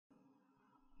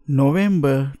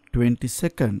November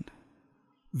 22nd.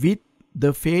 With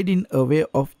the fading away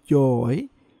of joy,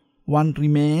 one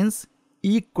remains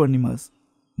equanimous,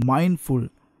 mindful,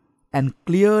 and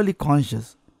clearly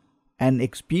conscious, and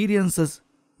experiences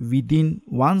within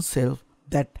oneself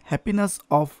that happiness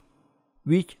of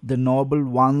which the noble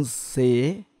ones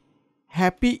say,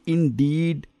 "Happy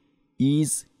indeed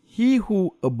is he who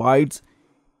abides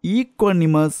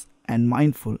equanimous and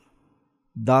mindful."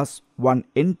 Thus one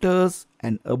enters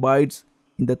and abides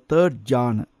in the third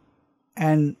jhana,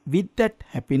 and with that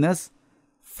happiness,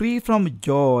 free from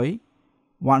joy,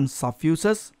 one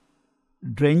suffuses,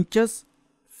 drenches,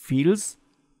 fills,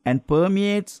 and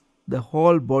permeates the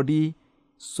whole body,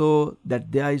 so that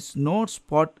there is no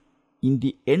spot in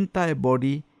the entire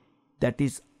body that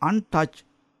is untouched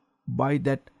by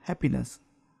that happiness.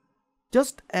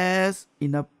 Just as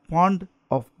in a pond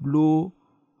of blue,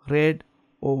 red,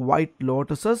 or white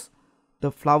lotuses, the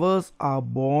flowers are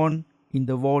born in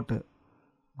the water,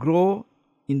 grow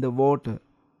in the water,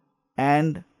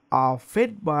 and are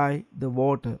fed by the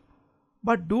water,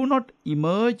 but do not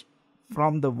emerge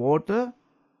from the water,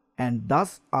 and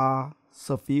thus are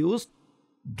suffused,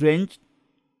 drenched,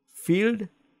 filled,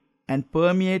 and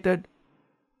permeated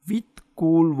with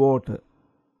cool water.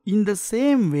 In the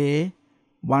same way,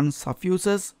 one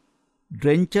suffuses,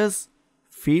 drenches,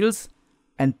 fills,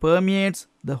 and permeates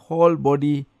the whole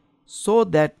body, so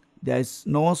that there is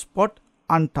no spot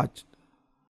untouched.